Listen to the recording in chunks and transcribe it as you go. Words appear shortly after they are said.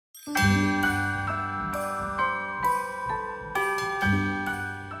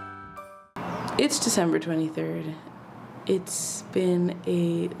It's December 23rd. It's been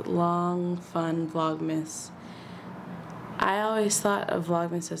a long, fun Vlogmas. I always thought of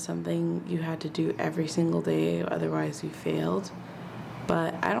Vlogmas as something you had to do every single day, otherwise you failed.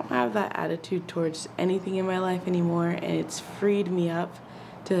 But I don't have that attitude towards anything in my life anymore, and it's freed me up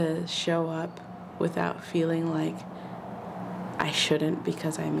to show up without feeling like I shouldn't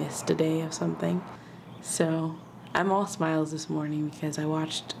because I missed a day of something. So I'm all smiles this morning because I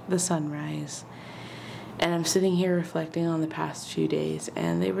watched the sunrise. And I'm sitting here reflecting on the past few days,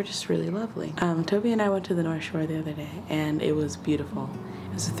 and they were just really lovely. Toby and I went to the North Shore the other day, and it was beautiful.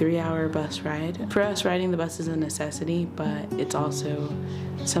 It was a 3-hour bus ride. For us, riding the bus is a necessity, but it's also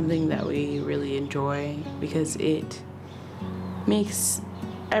something that we really enjoy because it makes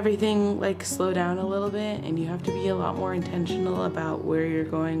everything like slow down a little bit, and you have to be a lot more intentional about where you're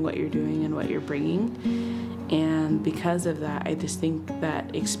going, what you're doing, and what you're bringing. And because of that, I just think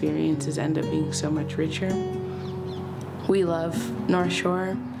that experiences end up being so much richer. We love North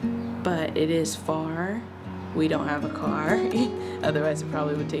Shore, but it is far. We don't have a car, otherwise it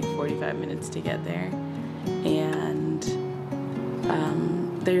probably would take 45 minutes to get there. And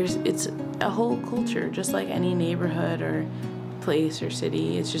it's a whole culture, just like any neighborhood or place or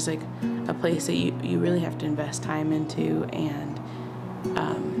city. It's just like a place that you really have to invest time into, and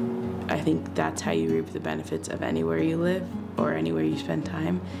I think that's how you reap the benefits of anywhere you live or anywhere you spend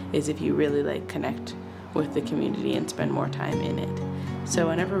time, is if you really like connect with the community and spend more time in it. So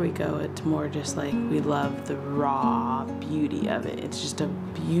whenever we go, it's more just like we love the raw beauty of it. It's just a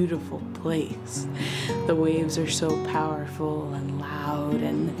beautiful place. The waves are so powerful and loud,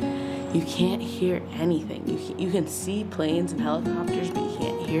 and you can't hear anything. You can see planes and helicopters, but you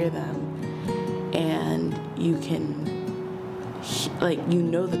can't hear them. And you can, like, you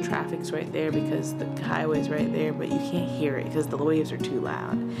know the traffic's right there because the highway's right there, but you can't hear it because the waves are too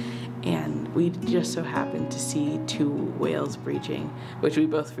loud. And we just so happened to see 2 whales breaching, which we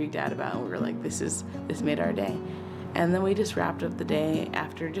both freaked out about, and we were like, this made our day. And then we just wrapped up the day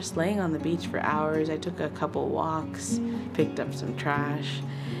after just laying on the beach for hours. I took a couple walks, picked up some trash,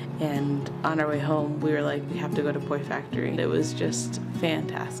 and on our way home we were like, we have to go to Poi Factory. It was just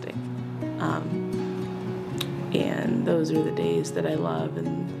fantastic. And those are the days that I love,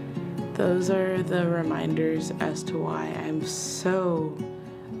 and those are the reminders as to why I'm so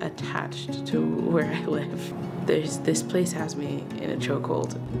attached to where I live. This place has me in a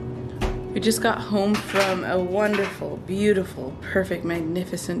chokehold. We just got home from a wonderful, beautiful, perfect,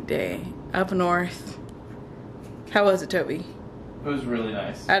 magnificent day up north. How was it, Toby? It was really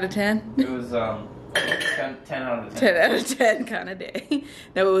nice. Out of 10? It was 10 out of 10. 10 out of 10 kind of day.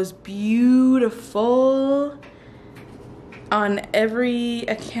 No, it was beautiful on every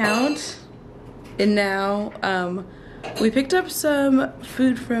account. And now we picked up some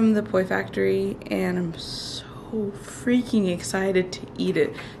food from the Poi Factory, and I'm so freaking excited to eat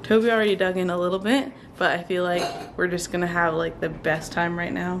it. Toby already dug in a little bit, but I feel like we're just gonna have like the best time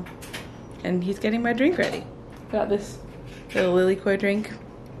right now. And he's getting my drink ready. Got this little lily koi drink.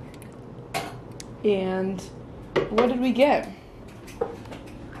 And what did we get?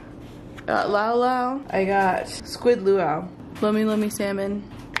 Lao Lao. I got squid luau, lomi salmon,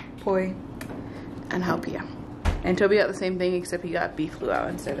 poi, and halpia. And Toby got the same thing, except he got beef luau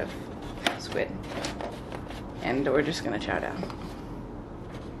instead of squid. And we're just gonna chow down.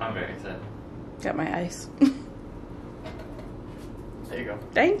 I'm very excited. Got my ice. There you go.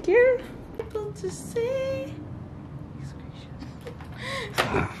 Thank you. People to see.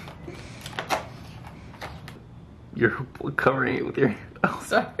 You're covering it with your... Oh,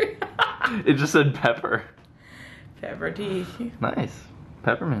 sorry. It just said pepper. Pepper tea. Nice.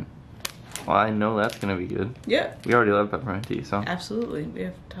 Peppermint. Well, I know that's gonna be good. Yeah. We already love peppermint tea, so. Absolutely. We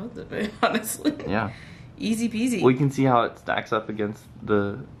have tons of it, honestly. Yeah. Easy peasy. We can see how it stacks up against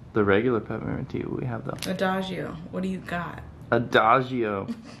the regular peppermint tea we have, though. Adagio. What do you got? Adagio.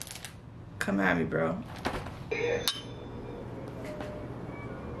 Come at me, bro.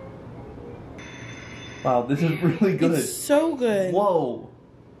 Wow, this is really good. It's so good. Whoa.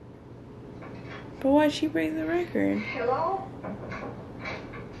 But why'd she break the record? Hello?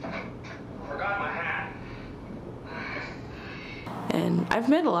 Forgot my hat. And I've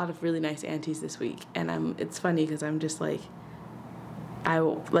met a lot of really nice aunties this week, and it's funny because I'm just like, I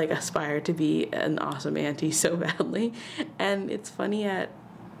like aspire to be an awesome auntie so badly. And it's funny at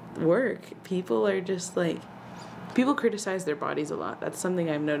work, people are just like, people criticize their bodies a lot. That's something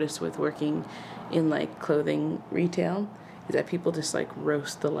I've noticed with working in like clothing retail, is that people just like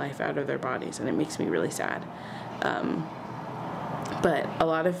roast the life out of their bodies, and it makes me really sad. But a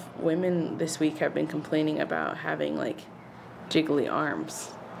lot of women this week have been complaining about having like jiggly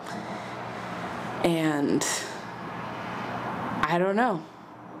arms. And I don't know.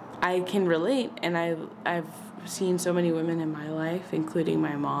 I can relate, and I've seen so many women in my life, including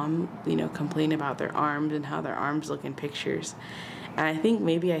my mom, complain about their arms and how their arms look in pictures. And I think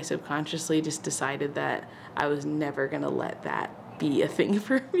maybe I subconsciously just decided that I was never gonna let that be a thing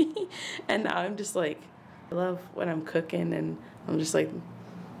for me. And now I'm just like, I love when I'm cooking, and I'm just like,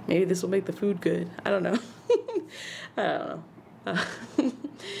 maybe this will make the food good. I don't know. I don't know.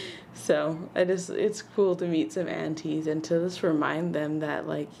 So it's cool to meet some aunties and to just remind them that,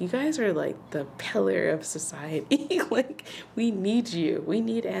 like, you guys are like the pillar of society. Like, we need you. We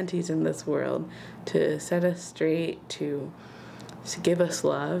need aunties in this world to set us straight, to give us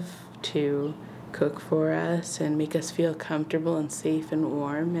love, to cook for us and make us feel comfortable and safe and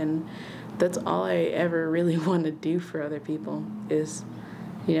warm. And that's all I ever really want to do for other people is,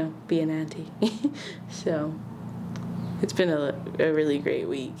 be an auntie. So it's been a really great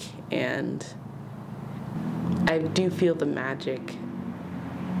week, and I do feel the magic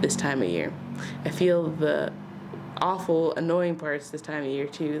this time of year. I feel the awful, annoying parts this time of year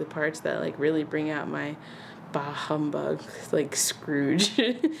too, the parts that like really bring out my bah humbug, like Scrooge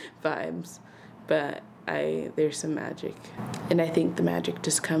vibes. But there's some magic. And I think the magic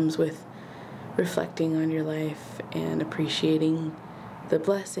just comes with reflecting on your life and appreciating the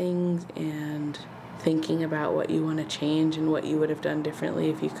blessings and thinking about what you want to change and what you would have done differently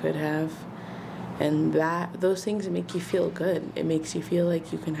if you could have. And those things make you feel good. It makes you feel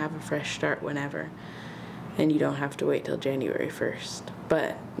like you can have a fresh start whenever, and you don't have to wait till January 1st.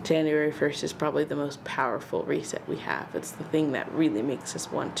 But January 1st is probably the most powerful reset we have. It's the thing that really makes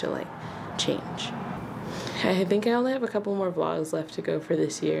us want to like change. I think I only have a couple more vlogs left to go for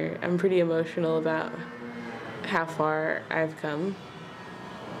this year. I'm pretty emotional about how far I've come,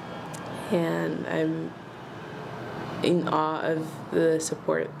 and I'm in awe of the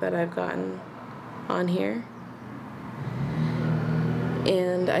support that I've gotten on here.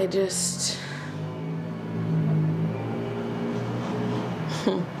 And I just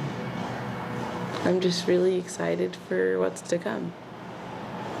I'm just really excited for what's to come.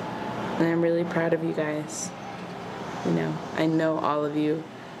 And I'm really proud of you guys. I know all of you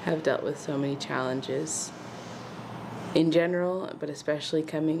have dealt with so many challenges in general, but especially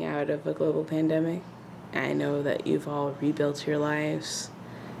coming out of a global pandemic. I know that you've all rebuilt your lives.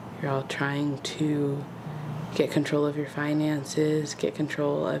 You're all trying to get control of your finances, get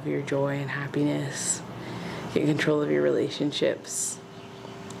control of your joy and happiness, get control of your relationships.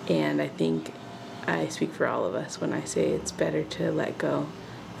 And I think I speak for all of us when I say it's better to let go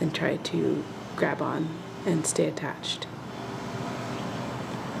than try to grab on and stay attached.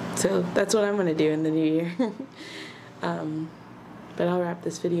 So that's what I'm going to do in the new year. But I'll wrap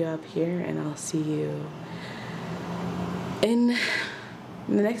this video up here, and I'll see you in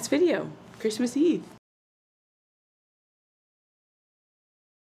the next video, Christmas Eve.